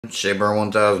Shaber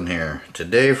 1000 here.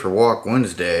 Today for Walk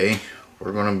Wednesday,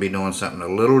 we're going to be doing something a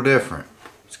little different.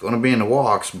 It's going to be in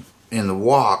the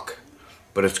wok,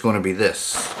 but it's going to be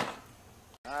this.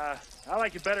 I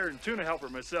like it better than tuna helper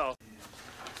myself.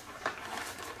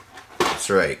 That's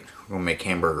right. We're going to make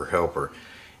hamburger helper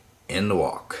in the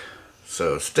wok.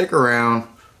 So stick around.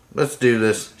 Let's do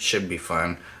this. Should be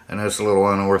fun. I know it's a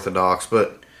little unorthodox,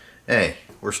 but hey,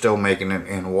 we're still making it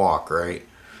in a wok, right?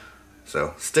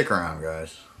 So stick around,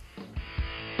 guys.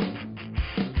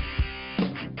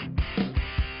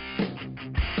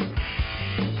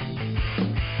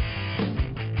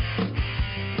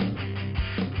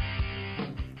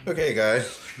 Okay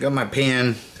guys, got my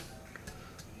pan.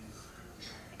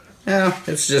 Now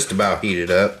it's just about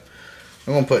heated up.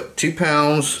 I'm gonna put 2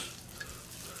 pounds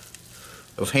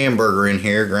of hamburger in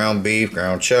here, ground beef,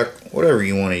 ground chuck, whatever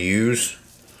you want to use.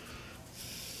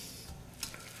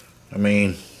 I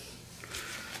mean,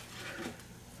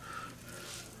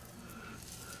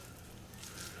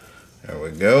 there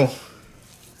we go.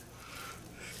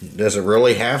 Does it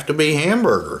really have to be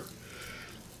hamburger?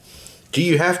 Do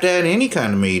you have to add any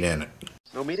kind of meat in it?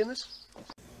 No meat in this?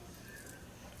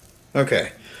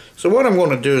 Okay, so what I'm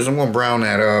going to do is I'm going to brown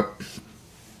that up.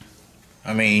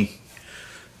 I mean,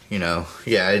 you know,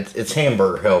 yeah, it's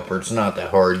hamburger helper. It's not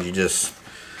that hard. You just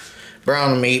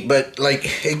brown the meat, but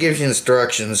like it gives you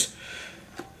instructions.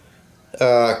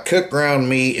 Cook ground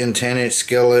meat in 10-inch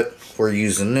skillet. We're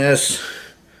using this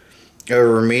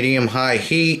over medium-high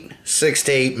heat, 6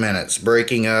 to 8 minutes,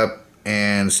 breaking up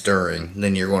and stirring.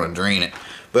 Then you're going to drain it.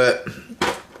 But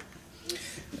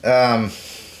I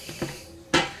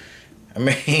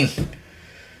mean,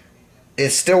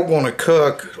 it's still going to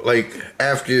cook. Like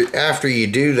after you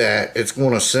do that, it's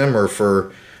going to simmer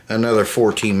for another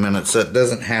 14 minutes. That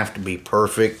doesn't have to be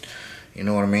perfect, you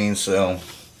know what I mean? So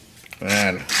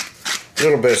add a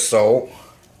little bit of salt.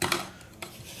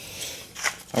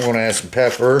 I'm going to add some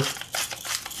pepper.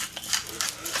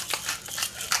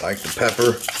 Like the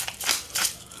pepper.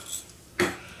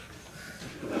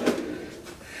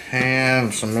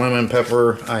 And some lemon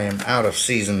pepper. I am out of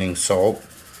seasoning salt.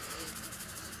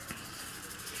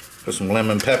 Put some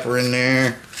lemon pepper in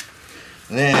there.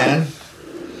 Then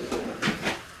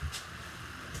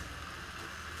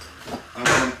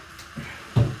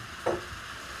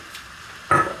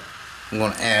I'm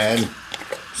going to add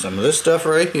some of this stuff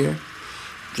right here.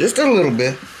 Just a little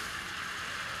bit.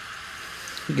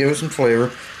 Give it some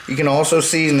flavor. You can also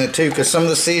season it too, because some of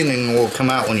the seasoning will come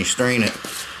out when you strain it.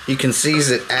 You can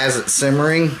season it as it's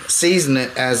simmering. Season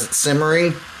it as it's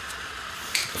simmering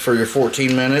for your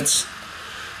 14 minutes,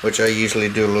 which I usually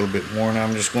do a little bit more. And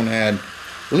I'm just going to add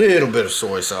a little bit of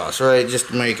soy sauce, right, just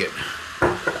to make it,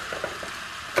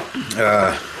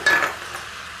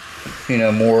 you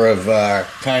know, more of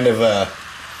kind of a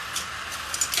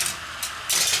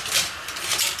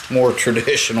more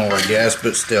traditional, I guess,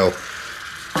 but still,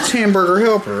 it's hamburger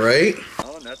helper, right?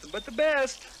 Oh, nothing but the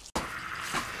best.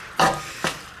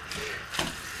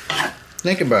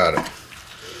 Think about it.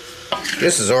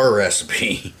 This is our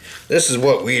recipe. This is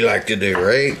what we like to do,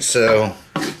 right? So,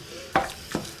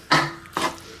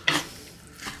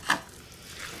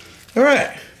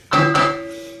 alright.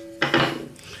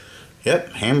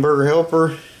 Yep, hamburger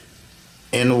helper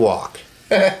in the wok.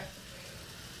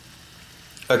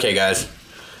 Okay, guys.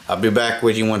 I'll be back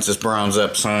with you once this browns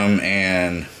up some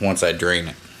and once I drain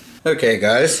it. Okay,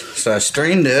 guys. So I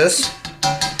strained this.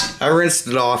 I rinsed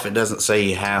it off. It doesn't say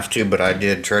you have to, but I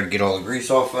did try to get all the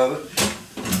grease off of it.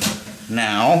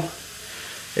 Now,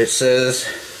 it says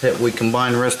that we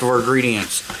combine the rest of our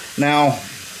ingredients. Now,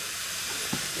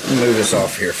 let me move this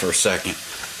off here for a second.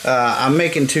 I'm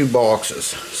making 2 boxes,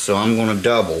 so I'm going to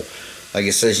double. Like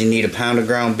it says, you need 1 pound of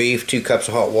ground beef, 2 cups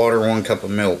of hot water, 1 cup of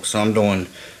milk. So I'm doing,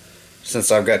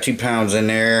 since I've got 2 pounds in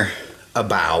there, I'm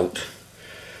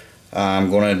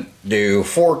going to do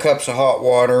 4 cups of hot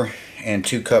water and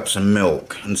 2 cups of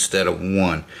milk instead of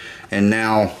 1. And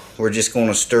now we're just going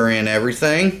to stir in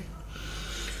everything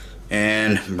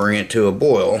and bring it to a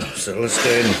boil. So let's go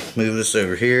ahead and move this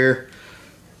over here.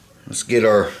 Let's get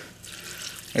our,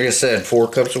 like I said, 4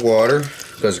 cups of water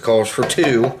because it calls for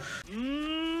 2.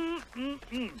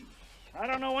 I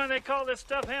don't know why they call this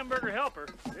stuff hamburger helper.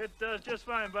 It does just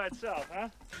fine by itself, huh?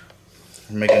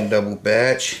 I'm making a double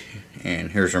batch,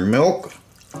 and here's our milk.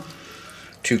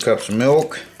 2 cups of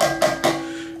milk.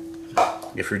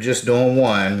 If you're just doing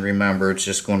 1, remember it's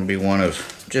just going to be one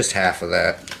of just half of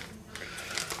that.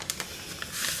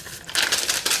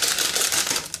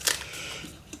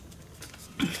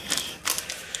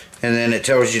 And then it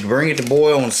tells you to bring it to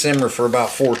boil and simmer for about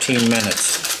 14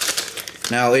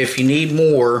 minutes. Now if you need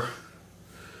more,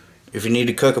 If you need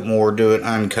to cook it more, do it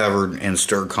uncovered and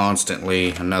stir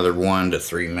constantly another 1 to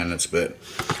 3 minutes. But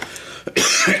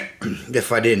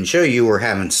if I didn't show you, we're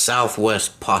having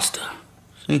Southwest pasta.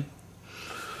 See?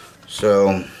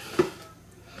 So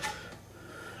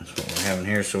that's what we're having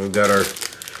here. So we've got our,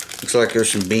 looks like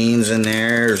there's some beans in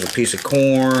there. There's a piece of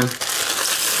corn.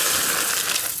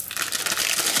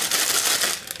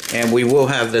 And we will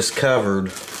have this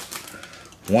covered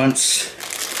once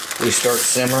we start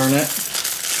simmering it.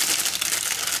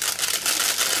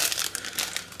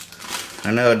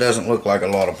 I know it doesn't look like a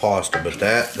lot of pasta, but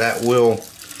that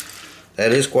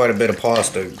is quite a bit of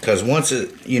pasta, because once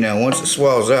it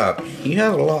swells up, you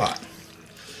have a lot.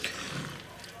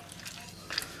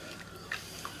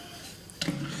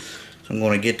 So I'm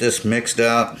going to get this mixed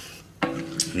up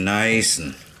nice,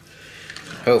 and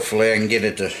hopefully I can get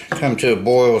it to come to a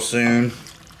boil soon.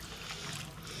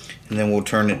 And then we'll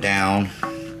turn it down,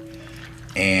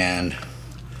 and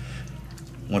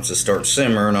once it starts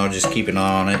simmering, I'll just keep an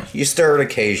eye on it. You stir it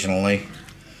occasionally.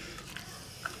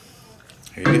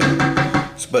 There you go.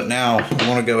 But now I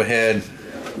want to go ahead,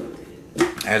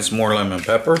 add some more lemon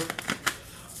pepper.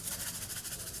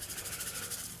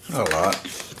 Not a lot,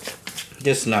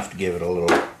 just enough to give it a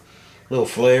little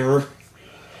flavor.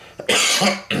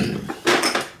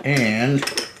 And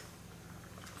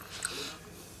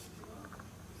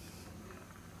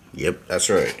yep, that's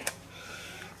right.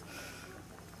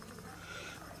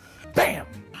 Bam!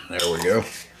 There we go.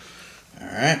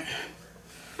 Alright.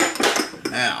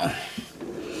 Now,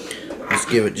 let's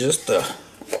give it just a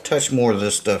touch more of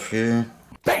this stuff here.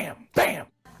 Bam! Bam!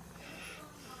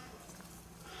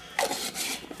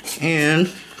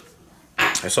 And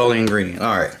that's all the ingredients.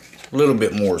 Alright, a little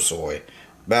bit more soy.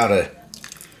 About a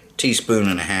teaspoon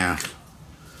and a half.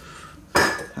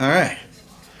 Alright.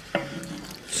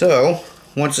 So,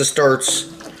 once this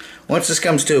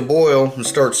comes to a boil and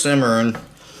starts simmering,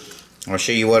 I'll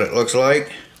show you what it looks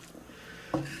like,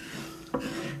 and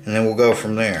then we'll go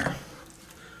from there.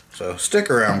 So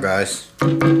stick around, guys.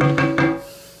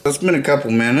 It's been a couple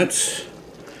minutes.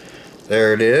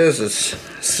 There it is. It's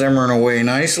simmering away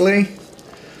nicely.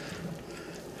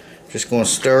 Just going to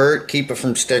stir it, keep it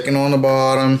from sticking on the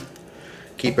bottom,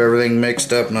 keep everything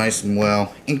mixed up nice and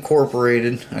well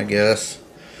incorporated, I guess.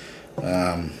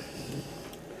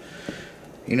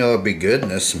 You know, it'd be good in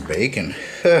this, some bacon.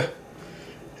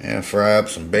 Yeah, fry up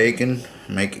some bacon,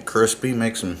 make it crispy,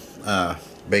 make some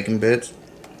bacon bits,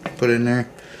 put in there.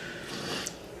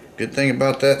 Good thing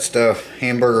about that stuff,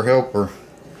 Hamburger Helper,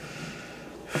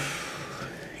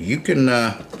 you can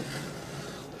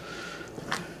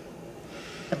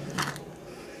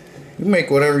you make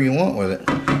whatever you want with it.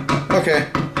 Okay,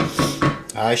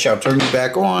 I shall turn you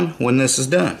back on when this is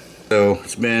done. So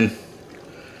it's been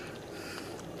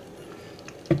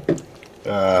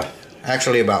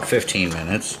actually about 15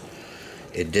 minutes.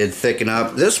 It did thicken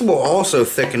up. This will also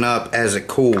thicken up as it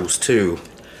cools too.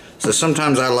 So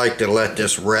sometimes I like to let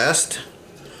this rest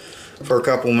for a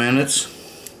couple minutes.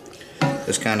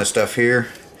 This kind of stuff here.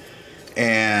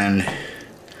 And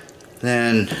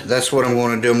then that's what I'm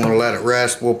going to do. I'm going to let it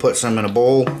rest. We'll put some in a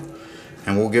bowl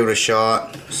and we'll give it a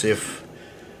shot. See if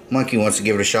Monkey wants to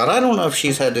give it a shot. I don't know if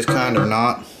she's had this kind or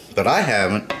not, but I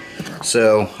haven't.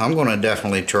 So I'm going to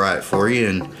definitely try it for you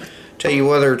and tell you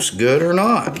whether it's good or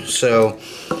not. So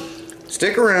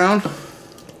stick around.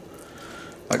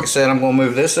 Like I said, I'm going to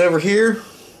move this over here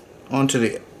onto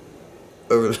the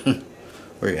over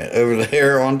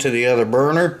there onto the other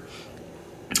burner,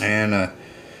 and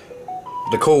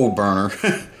the cold burner,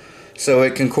 so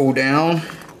it can cool down.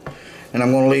 And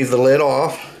I'm going to leave the lid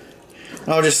off.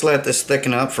 I'll just let this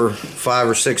thicken up for 5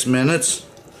 or 6 minutes.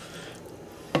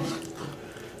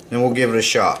 Then we'll give it a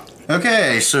shot.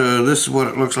 Okay, so this is what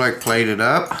it looks like plated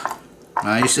up.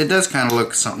 Nice. It does kind of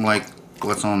look something like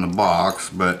what's on the box,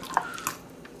 but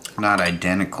not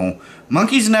identical.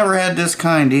 Monkey's never had this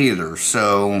kind either,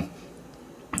 so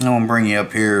I'm going to bring you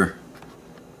up here.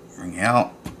 Bring you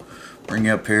out. Bring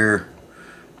you up here.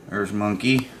 There's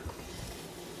Monkey.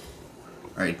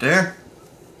 Right there.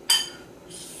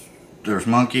 There's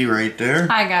Monkey right there.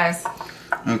 Hi, guys.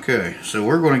 Okay, so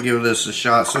we're going to give this a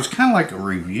shot. So it's kind of like a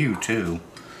review, too.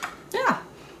 Yeah.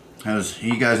 Because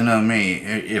you guys know me.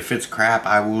 If it's crap,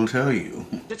 I will tell you.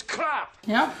 It's crap!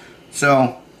 Yeah.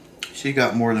 So, she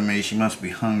got more than me. She must be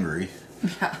hungry.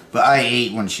 Yeah. But I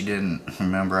ate when she didn't.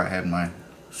 Remember, I had my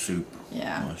soup.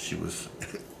 Yeah. Well, she was...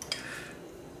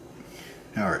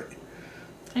 Alright.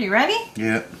 Are you ready?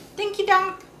 Yep. Dinky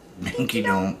donk. Dinky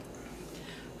donk.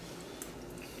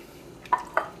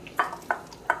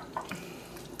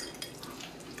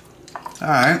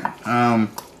 Alright,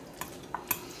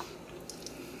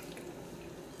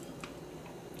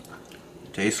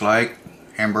 Tastes like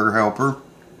Hamburger Helper.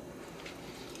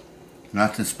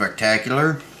 Nothing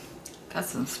spectacular. Got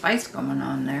some spice going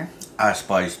on there. I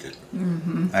spiced it.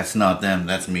 That's not them,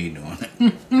 that's me doing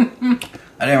it.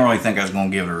 I didn't really think I was going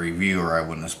to give it a review or I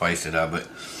wouldn't have spiced it up, but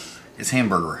it's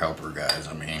Hamburger Helper, guys.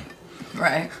 I mean,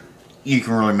 Right. you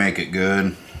can really make it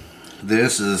good.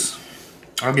 This is,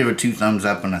 I'll give it 2 thumbs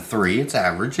up and a 3. It's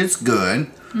average. It's good.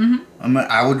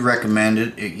 I would recommend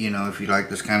it, you know, if you like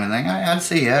this kind of thing. I'd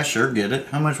say, yeah, sure, get it.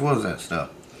 How much was that stuff?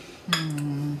 I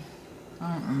don't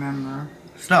remember.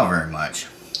 It's not very much.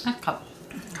 A couple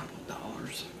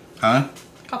dollars. Huh?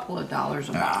 A couple of dollars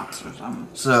a box or something.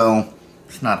 So,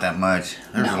 it's not that much.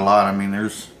 There's No. a lot. I mean,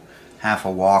 there's half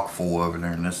a wok full over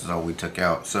there, and this is all we took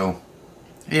out. So,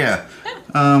 yeah.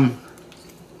 I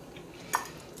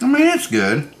mean, it's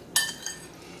good.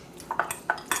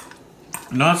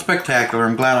 Not spectacular.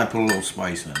 I'm glad I put a little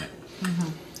spice in it.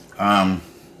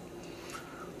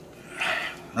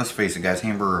 Let's face it, guys.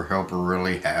 Hamburger Helper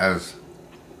really has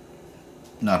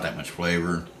not that much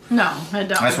flavor. No, it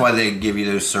don't. That's why they give you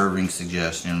those serving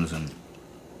suggestions, and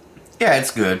yeah,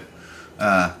 it's good.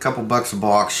 Couple bucks a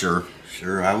box, sure.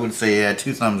 I would say, yeah,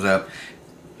 2 thumbs up.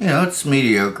 You know, it's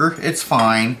mediocre. It's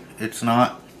fine. It's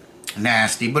not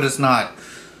nasty, but it's not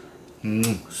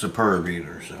superb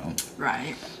either. So,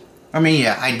 Right. I mean,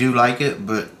 yeah, I do like it,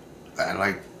 but I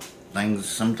like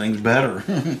some things better.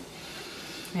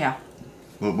 Yeah.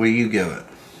 What will you give it?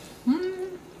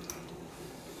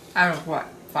 Out of what?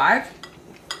 5?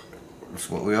 That's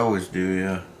what we always do,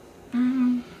 yeah.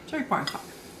 3.5.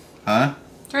 Huh?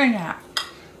 3.5.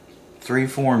 3,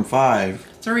 4, and 5.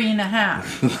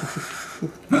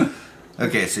 3.5.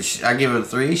 Okay, so I give it a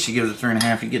 3. She gives it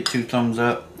 3.5. You get 2 thumbs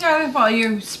up. Yeah, well,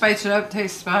 you spice it up,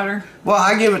 tastes better. Well,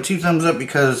 I give it 2 thumbs up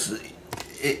because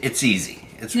it's easy.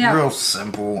 It's Yeah. real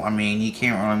simple. I mean, you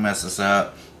can't really mess this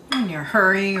up. In your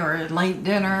hurry or a late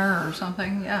dinner or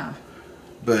something, yeah.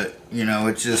 But, you know,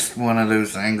 it's just one of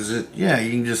those things that, yeah,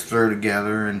 you can just throw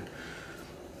together. And,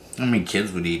 I mean,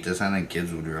 kids would eat this. I think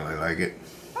kids would really like it.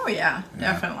 Oh, yeah,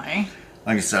 definitely.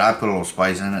 Like I said, I put a little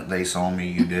spice in it. They saw me,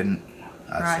 you didn't.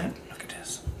 I Right. said, look at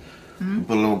this.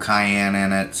 Put a little cayenne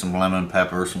in it, some lemon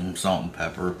pepper, some salt and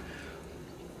pepper.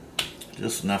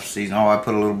 Just enough seasoning. Oh, I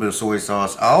put a little bit of soy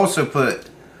sauce. I also put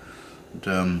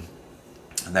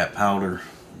that powder,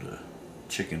 the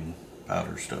chicken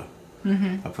powder stuff.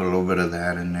 I put a little bit of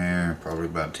that in there, probably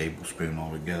about a tablespoon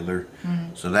altogether.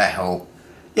 So that helped.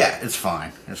 Yeah, it's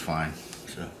fine. It's fine.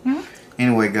 So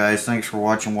anyway, guys, thanks for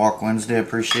watching Walk Wednesday. I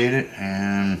appreciate it.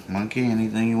 And Monkey,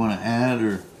 anything you want to add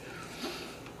or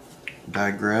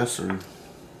digress or?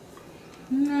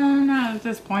 No, not at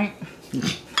this point. You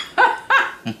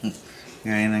got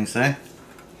anything to say?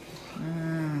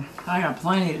 I got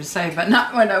plenty to say, but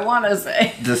not what I want to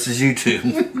say. This is you two.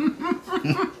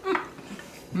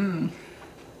 Been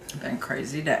a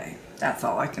crazy day. That's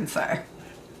all I can say.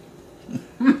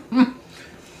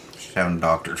 She's having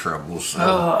doctor troubles. So.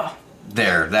 Ugh.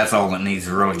 There, that's all that needs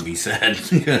to really be said.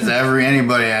 Because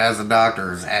anybody that has a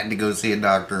doctor has had to go see a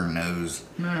doctor and knows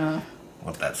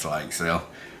what that's like. So,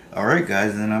 alright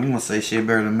guys, then I'm going to say Shea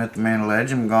Bear the Myth, the Man, the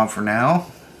Legend. I'm gone for now.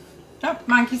 Oh,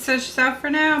 Monkey says she's out for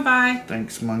now. Bye.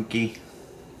 Thanks, Monkey.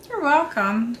 You're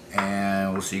welcome.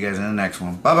 And we'll see you guys in the next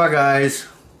one. Bye-bye, guys.